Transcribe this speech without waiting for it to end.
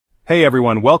Hey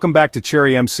everyone, welcome back to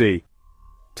Cherry MC.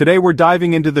 Today we're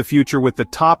diving into the future with the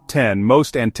top 10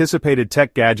 most anticipated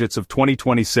tech gadgets of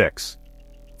 2026.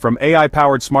 From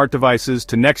AI-powered smart devices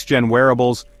to next-gen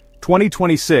wearables,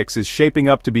 2026 is shaping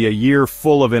up to be a year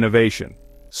full of innovation.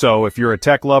 So if you're a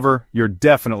tech lover, you're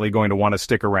definitely going to want to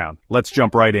stick around. Let's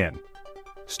jump right in.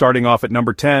 Starting off at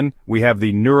number 10, we have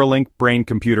the Neuralink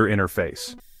brain-computer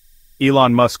interface.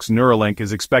 Elon Musk's Neuralink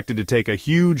is expected to take a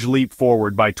huge leap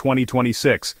forward by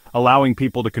 2026, allowing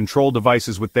people to control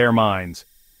devices with their minds.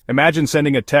 Imagine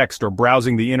sending a text or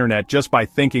browsing the internet just by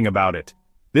thinking about it.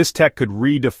 This tech could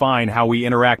redefine how we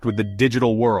interact with the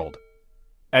digital world.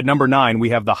 At number 9,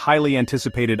 we have the highly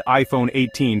anticipated iPhone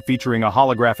 18 featuring a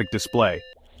holographic display.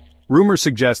 Rumors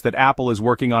suggest that Apple is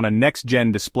working on a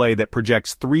next-gen display that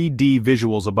projects 3D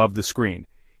visuals above the screen,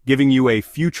 giving you a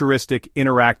futuristic,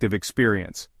 interactive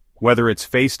experience. Whether it's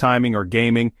FaceTiming or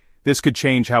gaming, this could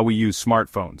change how we use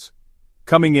smartphones.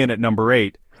 Coming in at number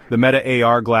 8, the Meta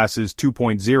AR Glasses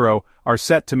 2.0 are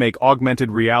set to make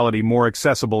augmented reality more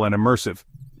accessible and immersive.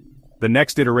 The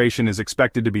next iteration is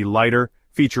expected to be lighter,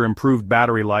 feature improved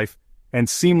battery life, and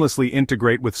seamlessly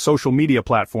integrate with social media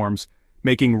platforms,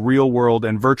 making real-world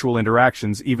and virtual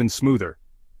interactions even smoother.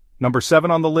 Number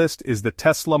 7 on the list is the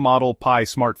Tesla Model Pi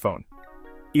smartphone.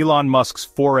 Elon Musk's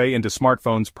foray into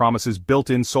smartphones promises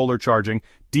built-in solar charging,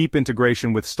 deep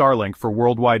integration with Starlink for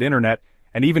worldwide internet,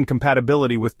 and even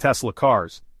compatibility with Tesla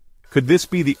cars. Could this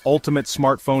be the ultimate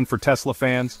smartphone for Tesla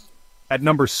fans? At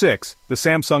number 6, the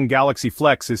Samsung Galaxy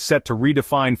Flex is set to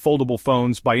redefine foldable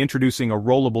phones by introducing a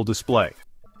rollable display.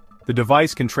 The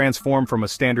device can transform from a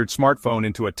standard smartphone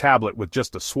into a tablet with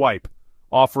just a swipe,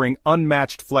 offering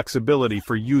unmatched flexibility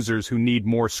for users who need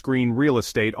more screen real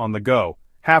estate on the go.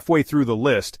 Halfway through the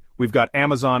list, we've got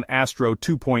Amazon Astro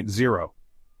 2.0.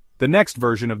 The next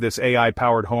version of this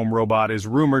AI-powered home robot is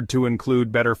rumored to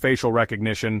include better facial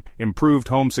recognition, improved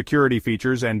home security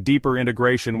features, and deeper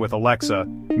integration with Alexa,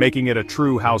 making it a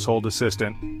true household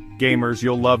assistant. Gamers,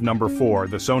 you'll love number 4,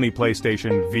 the Sony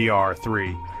PlayStation VR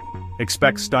 3.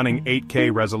 Expect stunning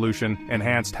 8K resolution,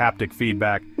 enhanced haptic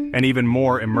feedback, and even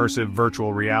more immersive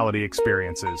virtual reality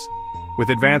experiences. With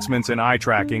advancements in eye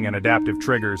tracking and adaptive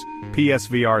triggers,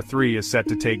 PSVR 3 is set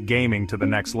to take gaming to the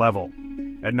next level.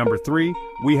 At number 3,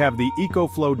 we have the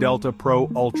EcoFlow Delta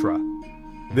Pro Ultra.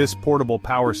 This portable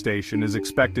power station is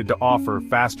expected to offer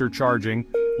faster charging,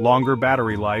 longer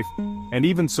battery life, and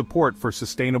even support for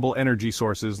sustainable energy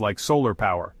sources like solar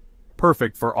power.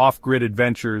 Perfect for off-grid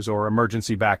adventures or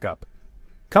emergency backup.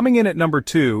 Coming in at number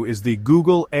 2 is the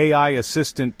Google AI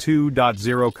Assistant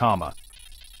 2.0,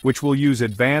 which will use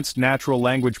advanced natural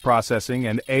language processing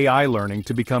and AI learning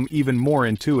to become even more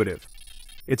intuitive.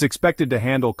 It's expected to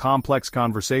handle complex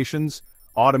conversations,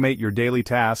 automate your daily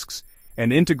tasks,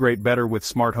 and integrate better with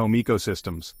smart home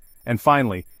ecosystems. And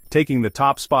finally, taking the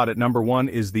top spot at number 1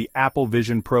 is the Apple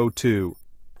Vision Pro 2.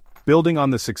 Building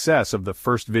on the success of the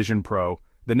first Vision Pro,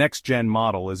 the next-gen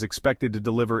model is expected to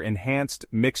deliver enhanced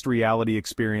mixed reality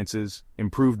experiences,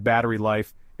 improved battery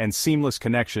life, and seamless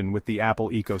connection with the Apple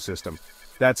ecosystem.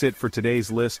 That's it for today's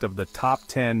list of the top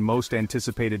 10 most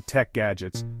anticipated tech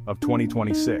gadgets of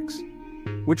 2026.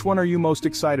 Which one are you most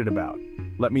excited about?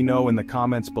 Let me know in the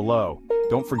comments below.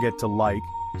 Don't forget to like,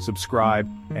 subscribe,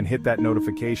 and hit that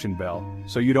notification bell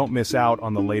so you don't miss out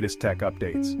on the latest tech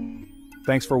updates.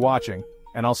 Thanks for watching,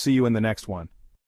 and I'll see you in the next one.